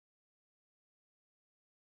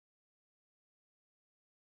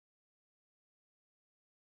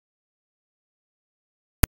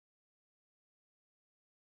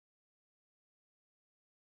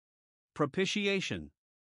Propitiation.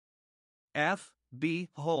 F. B.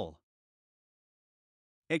 Hole.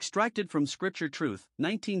 Extracted from Scripture Truth,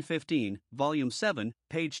 1915, Volume 7,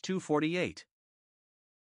 page 248.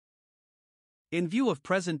 In view of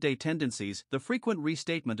present-day tendencies, the frequent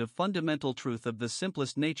restatement of fundamental truth of the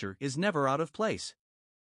simplest nature is never out of place.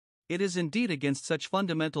 It is indeed against such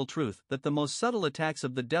fundamental truth that the most subtle attacks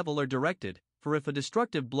of the devil are directed, for if a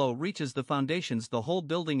destructive blow reaches the foundations, the whole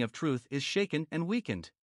building of truth is shaken and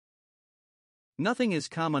weakened. Nothing is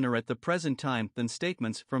commoner at the present time than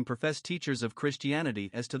statements from professed teachers of Christianity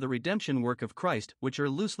as to the redemption work of Christ, which are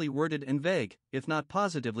loosely worded and vague, if not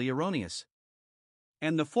positively erroneous.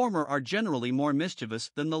 And the former are generally more mischievous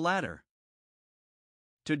than the latter.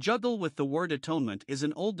 To juggle with the word atonement is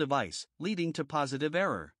an old device, leading to positive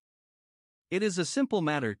error. It is a simple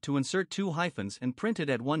matter to insert two hyphens and print it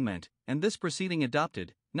at one ment, and this proceeding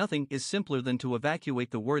adopted, nothing is simpler than to evacuate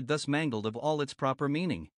the word thus mangled of all its proper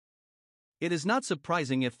meaning. It is not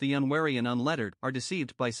surprising if the unwary and unlettered are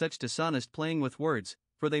deceived by such dishonest playing with words,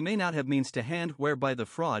 for they may not have means to hand whereby the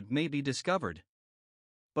fraud may be discovered.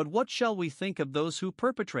 But what shall we think of those who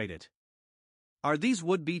perpetrate it? Are these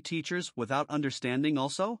would-be teachers without understanding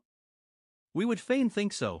also? We would fain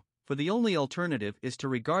think so, for the only alternative is to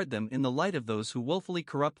regard them in the light of those who willfully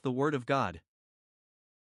corrupt the Word of God.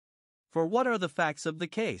 For what are the facts of the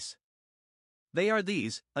case? They are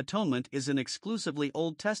these: atonement is an exclusively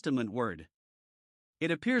Old Testament word. It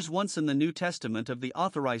appears once in the New Testament of the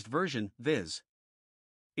Authorized Version, viz.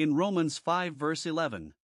 in Romans 5 verse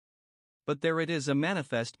 11. But there it is a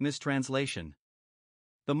manifest mistranslation.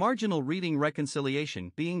 The marginal reading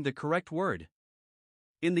reconciliation being the correct word.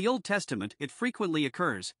 In the Old Testament it frequently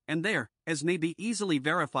occurs, and there, as may be easily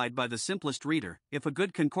verified by the simplest reader, if a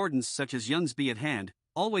good concordance such as Young's be at hand,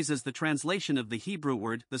 always as the translation of the Hebrew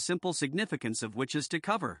word, the simple significance of which is to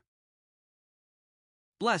cover.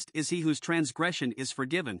 Blessed is he whose transgression is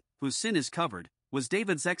forgiven, whose sin is covered, was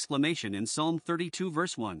David's exclamation in Psalm 32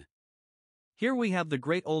 verse 1. Here we have the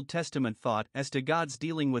great Old Testament thought as to God's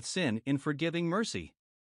dealing with sin in forgiving mercy.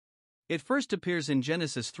 It first appears in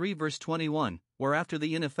Genesis 3 verse 21, where after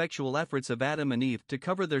the ineffectual efforts of Adam and Eve to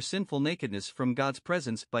cover their sinful nakedness from God's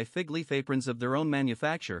presence by fig leaf aprons of their own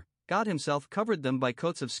manufacture, God himself covered them by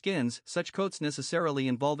coats of skins, such coats necessarily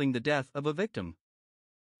involving the death of a victim.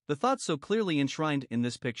 The thought so clearly enshrined in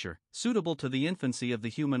this picture, suitable to the infancy of the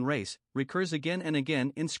human race, recurs again and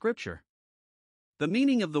again in Scripture. The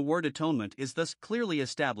meaning of the word atonement is thus clearly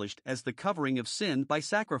established as the covering of sin by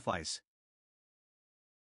sacrifice.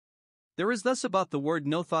 There is thus about the word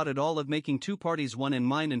no thought at all of making two parties one in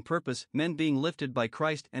mind and purpose, men being lifted by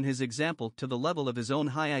Christ and his example to the level of his own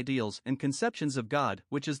high ideals and conceptions of God,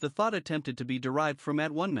 which is the thought attempted to be derived from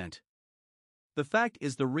at one ment. The fact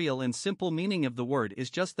is, the real and simple meaning of the word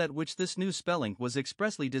is just that which this new spelling was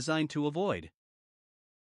expressly designed to avoid.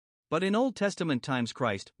 But in Old Testament times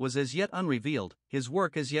Christ was as yet unrevealed, his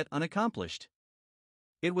work as yet unaccomplished.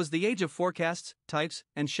 It was the age of forecasts, types,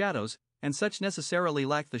 and shadows, and such necessarily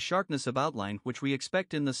lacked the sharpness of outline which we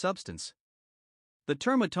expect in the substance. The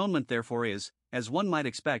term atonement therefore is, as one might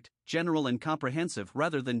expect, general and comprehensive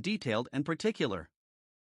rather than detailed and particular.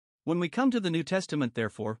 When we come to the New Testament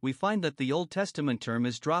therefore we find that the Old Testament term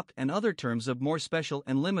is dropped and other terms of more special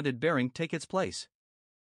and limited bearing take its place.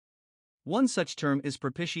 One such term is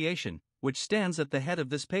propitiation, which stands at the head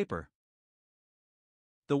of this paper.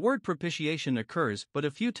 The word propitiation occurs but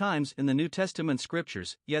a few times in the New Testament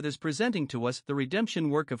scriptures, yet is presenting to us the redemption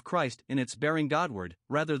work of Christ in its bearing Godward,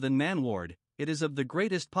 rather than manward. It is of the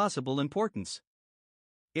greatest possible importance.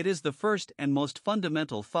 It is the first and most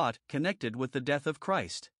fundamental thought connected with the death of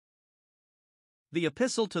Christ. The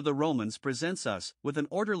Epistle to the Romans presents us with an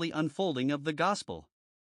orderly unfolding of the gospel.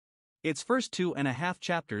 Its first 2.5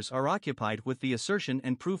 chapters are occupied with the assertion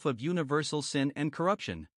and proof of universal sin and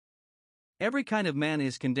corruption. Every kind of man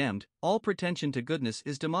is condemned, all pretension to goodness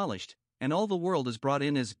is demolished, and all the world is brought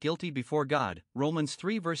in as guilty before God. Romans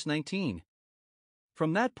 3 verse 19.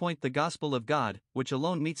 From that point the gospel of God, which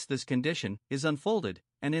alone meets this condition, is unfolded,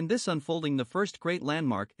 and in this unfolding the first great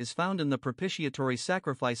landmark is found in the propitiatory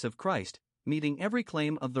sacrifice of Christ, meeting every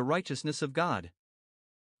claim of the righteousness of God.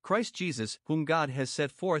 Christ Jesus, whom God has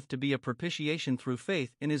set forth to be a propitiation through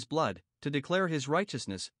faith in his blood, to declare his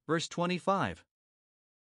righteousness, verse 25.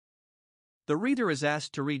 The reader is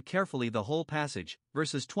asked to read carefully the whole passage,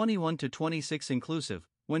 verses 21 to 26 inclusive,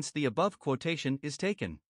 whence the above quotation is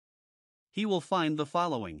taken. He will find the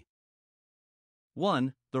following.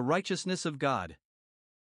 1. The righteousness of God,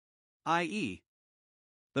 i.e.,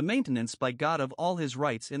 the maintenance by God of all his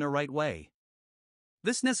rights in a right way.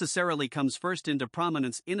 This necessarily comes first into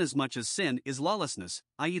prominence inasmuch as sin is lawlessness,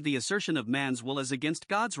 i.e., the assertion of man's will as against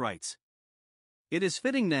God's rights. It is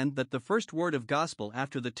fitting then that the first word of gospel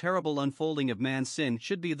after the terrible unfolding of man's sin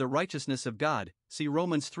should be the righteousness of God. See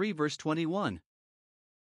Romans 3 verse 21.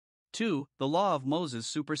 2. The law of Moses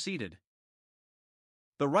superseded.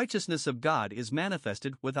 The righteousness of God is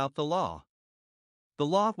manifested without the law. The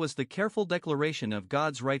law was the careful declaration of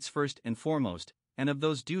God's rights first and foremost, and of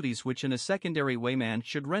those duties which in a secondary way man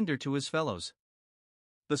should render to his fellows.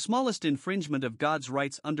 The smallest infringement of God's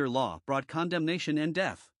rights under law brought condemnation and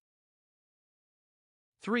death.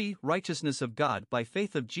 3. Righteousness of God by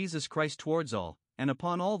faith of Jesus Christ towards all, and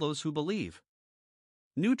upon all those who believe.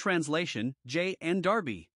 New Translation, J. N.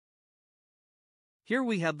 Darby. Here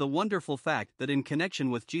we have the wonderful fact that in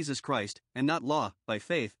connection with Jesus Christ, and not law, by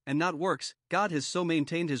faith, and not works, God has so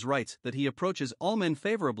maintained his rights that he approaches all men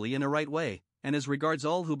favorably in a right way, and as regards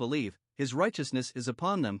all who believe, his righteousness is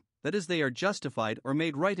upon them, that is, they are justified or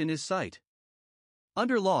made right in his sight.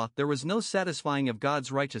 Under law, there was no satisfying of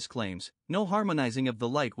God's righteous claims, no harmonizing of the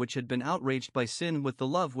light which had been outraged by sin with the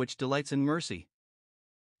love which delights in mercy.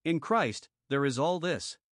 In Christ, there is all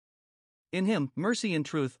this. In him, mercy and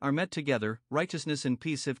truth are met together, righteousness and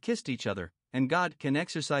peace have kissed each other, and God can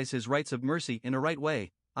exercise his rights of mercy in a right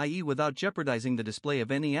way, i.e., without jeopardizing the display of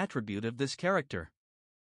any attribute of this character.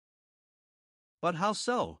 But how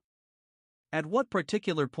so? At what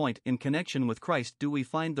particular point in connection with Christ do we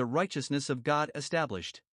find the righteousness of God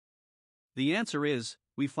established? The answer is,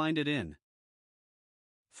 we find it in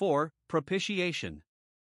 4. Propitiation.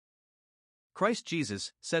 Christ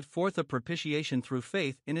Jesus set forth a propitiation through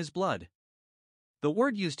faith in his blood. The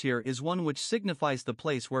word used here is one which signifies the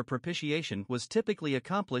place where propitiation was typically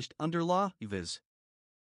accomplished under law, viz.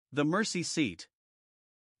 the mercy seat.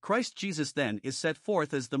 Christ Jesus then is set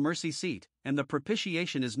forth as the mercy seat, and the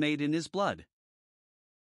propitiation is made in his blood.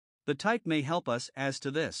 The type may help us as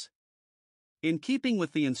to this. In keeping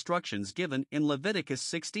with the instructions given in Leviticus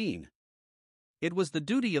 16, it was the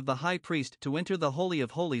duty of the high priest to enter the Holy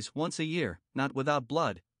of Holies once a year, not without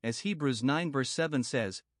blood, as Hebrews 9 verse 7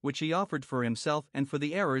 says, which he offered for himself and for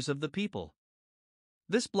the errors of the people.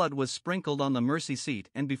 This blood was sprinkled on the mercy seat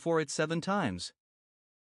and before it 7 times.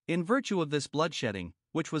 In virtue of this bloodshedding,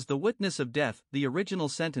 which was the witness of death, the original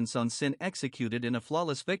sentence on sin executed in a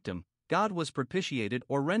flawless victim, God was propitiated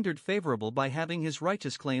or rendered favorable by having his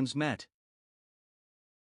righteous claims met.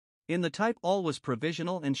 In the type all was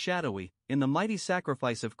provisional and shadowy, in the mighty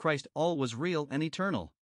sacrifice of Christ all was real and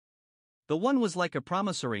eternal. The one was like a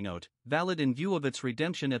promissory note, valid in view of its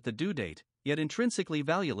redemption at the due date, yet intrinsically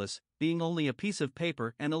valueless, being only a piece of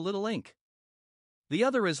paper and a little ink. The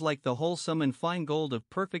other is like the wholesome and fine gold of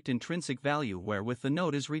perfect intrinsic value wherewith the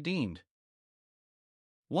note is redeemed.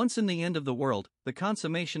 Once in the end of the world, the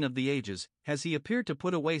consummation of the ages, has he appeared to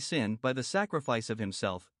put away sin by the sacrifice of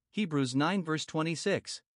himself. Hebrews 9 verse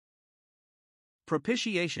 26.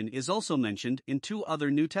 Propitiation is also mentioned in 2 other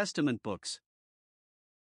New Testament books.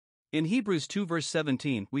 In Hebrews 2 verse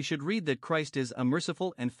 17 we should read that Christ is a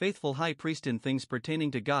merciful and faithful high priest in things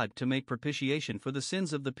pertaining to God to make propitiation for the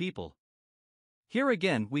sins of the people. Here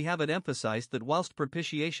again we have it emphasized that whilst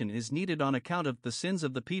propitiation is needed on account of the sins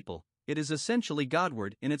of the people, it is essentially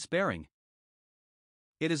Godward in its bearing.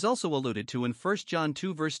 It is also alluded to in 1 John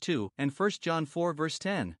 2 verse 2 and 1 John 4 verse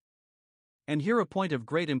 10. And here a point of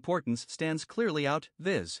great importance stands clearly out,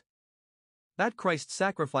 viz. that Christ's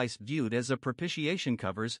sacrifice viewed as a propitiation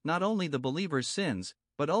covers not only the believer's sins,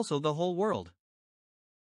 but also the whole world.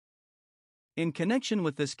 In connection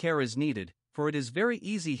with this care is needed, for it is very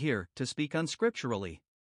easy here to speak unscripturally.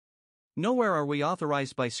 Nowhere are we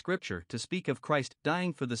authorized by Scripture to speak of Christ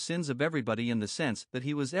dying for the sins of everybody in the sense that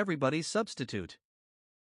he was everybody's substitute.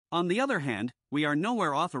 On the other hand, we are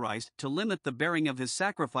nowhere authorized to limit the bearing of his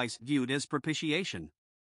sacrifice viewed as propitiation.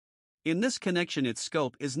 In this connection its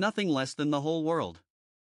scope is nothing less than the whole world.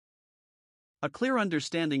 A clear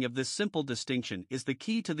understanding of this simple distinction is the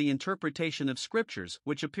key to the interpretation of scriptures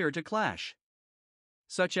which appear to clash.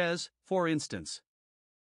 Such as, for instance,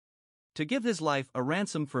 to give his life a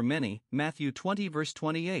ransom for many, Matthew 20 verse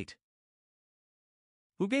 28.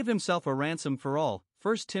 Who gave himself a ransom for all,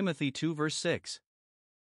 1 Timothy 2 verse 6.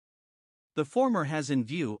 The former has in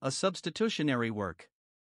view a substitutionary work.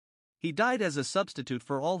 He died as a substitute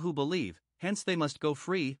for all who believe, hence they must go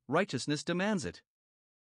free, righteousness demands it.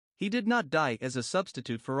 He did not die as a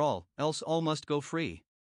substitute for all, else all must go free.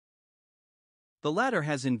 The latter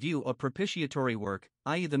has in view a propitiatory work,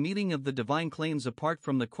 i.e., the meeting of the divine claims apart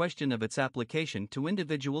from the question of its application to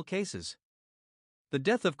individual cases. The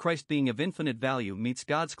death of Christ being of infinite value meets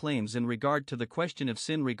God's claims in regard to the question of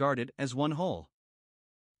sin regarded as one whole.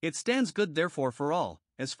 It stands good therefore for all,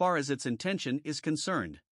 as far as its intention is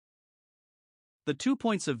concerned. The 2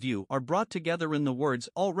 points of view are brought together in the words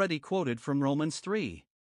already quoted from Romans 3.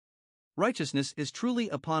 Righteousness is truly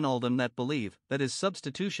upon all them that believe, that is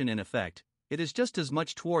substitution in effect, it is just as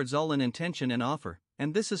much towards all in intention and offer,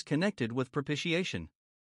 and this is connected with propitiation.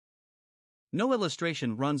 No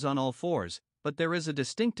illustration runs on all fours, but there is a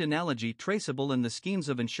distinct analogy traceable in the schemes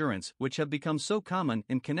of insurance which have become so common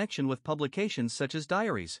in connection with publications such as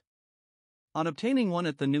diaries. On obtaining one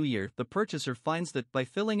at the new year, the purchaser finds that by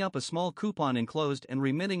filling up a small coupon enclosed and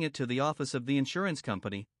remitting it to the office of the insurance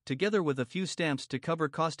company, together with a few stamps to cover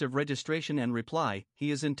cost of registration and reply,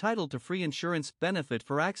 he is entitled to free insurance benefit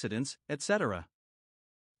for accidents, etc.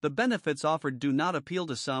 The benefits offered do not appeal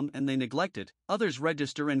to some and they neglect it, others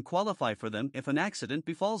register and qualify for them if an accident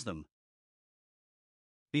befalls them.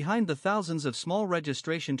 Behind the thousands of small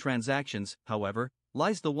registration transactions, however,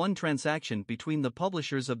 lies the one transaction between the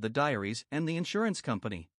publishers of the diaries and the insurance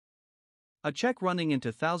company. A check running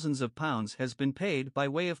into thousands of pounds has been paid by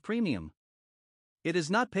way of premium. It is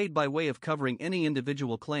not paid by way of covering any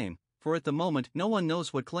individual claim, for at the moment no one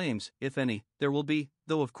knows what claims, if any, there will be,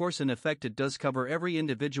 though of course in effect it does cover every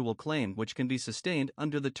individual claim which can be sustained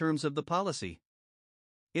under the terms of the policy.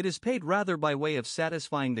 It is paid rather by way of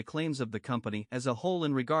satisfying the claims of the company as a whole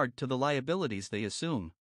in regard to the liabilities they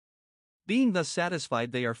assume. Being thus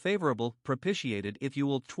satisfied, they are favorable, propitiated if you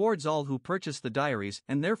will, towards all who purchase the diaries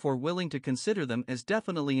and therefore willing to consider them as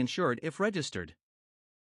definitely insured if registered.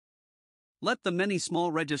 Let the many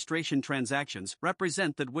small registration transactions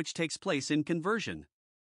represent that which takes place in conversion.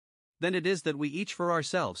 Then it is that we each for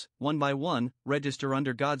ourselves, one by one, register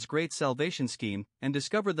under God's great salvation scheme and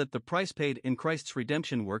discover that the price paid in Christ's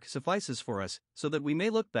redemption work suffices for us, so that we may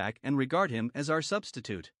look back and regard Him as our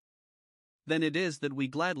substitute. Then it is that we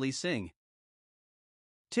gladly sing,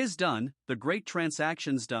 "'Tis done, the great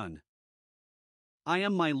transaction's done. I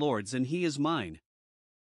am my Lord's and He is mine."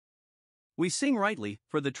 We sing rightly,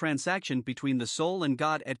 for the transaction between the soul and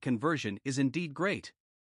God at conversion is indeed great.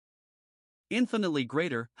 Infinitely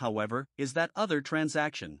greater, however, is that other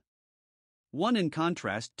transaction. One in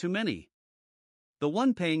contrast to many. The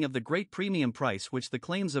one paying of the great premium price which the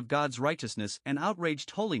claims of God's righteousness and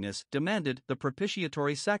outraged holiness demanded, the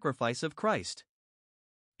propitiatory sacrifice of Christ.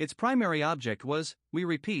 Its primary object was, we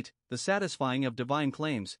repeat, the satisfying of divine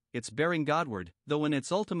claims, its bearing Godward, though in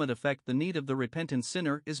its ultimate effect the need of the repentant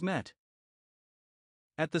sinner is met.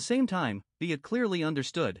 At the same time, be it clearly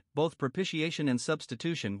understood, both propitiation and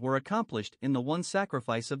substitution were accomplished in the one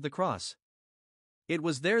sacrifice of the cross. It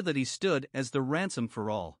was there that He stood as the ransom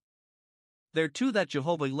for all. There too that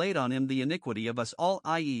Jehovah laid on Him the iniquity of us all,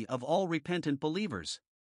 i.e., of all repentant believers.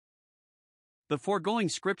 The foregoing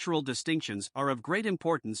scriptural distinctions are of great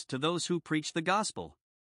importance to those who preach the gospel.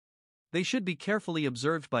 They should be carefully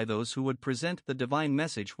observed by those who would present the divine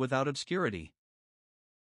message without obscurity.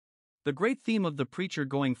 The great theme of the preacher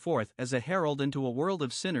going forth as a herald into a world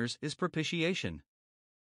of sinners is propitiation.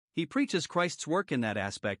 He preaches Christ's work in that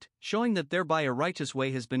aspect, showing that thereby a righteous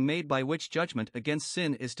way has been made by which judgment against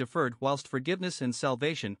sin is deferred, whilst forgiveness and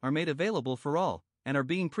salvation are made available for all, and are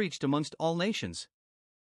being preached amongst all nations.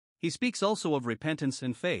 He speaks also of repentance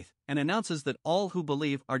and faith, and announces that all who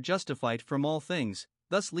believe are justified from all things,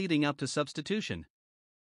 thus leading up to substitution.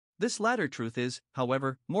 This latter truth is,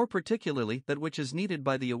 however, more particularly that which is needed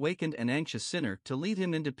by the awakened and anxious sinner to lead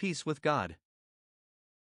him into peace with God.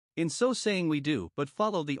 In so saying we do but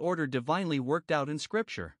follow the order divinely worked out in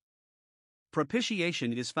Scripture.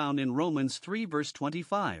 Propitiation is found in Romans 3 verse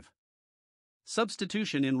 25.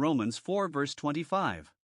 Substitution in Romans 4 verse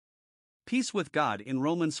 25. Peace with God in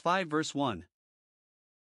Romans 5 verse 1.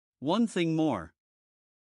 One thing more.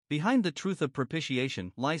 Behind the truth of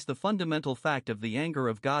propitiation lies the fundamental fact of the anger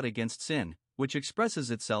of God against sin, which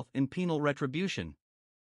expresses itself in penal retribution.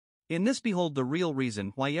 In this behold the real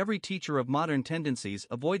reason why every teacher of modern tendencies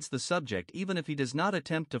avoids the subject, even if he does not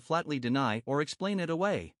attempt to flatly deny or explain it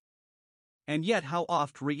away. And yet how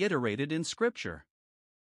oft reiterated in Scripture!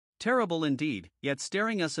 Terrible indeed, yet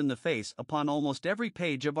staring us in the face upon almost every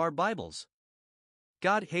page of our Bibles.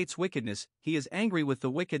 God hates wickedness, He is angry with the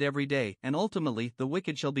wicked every day, and ultimately the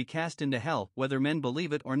wicked shall be cast into hell, whether men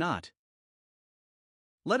believe it or not.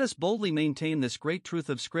 Let us boldly maintain this great truth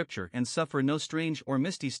of Scripture and suffer no strange or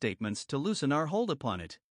misty statements to loosen our hold upon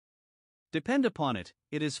it. Depend upon it,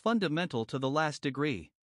 it is fundamental to the last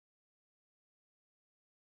degree.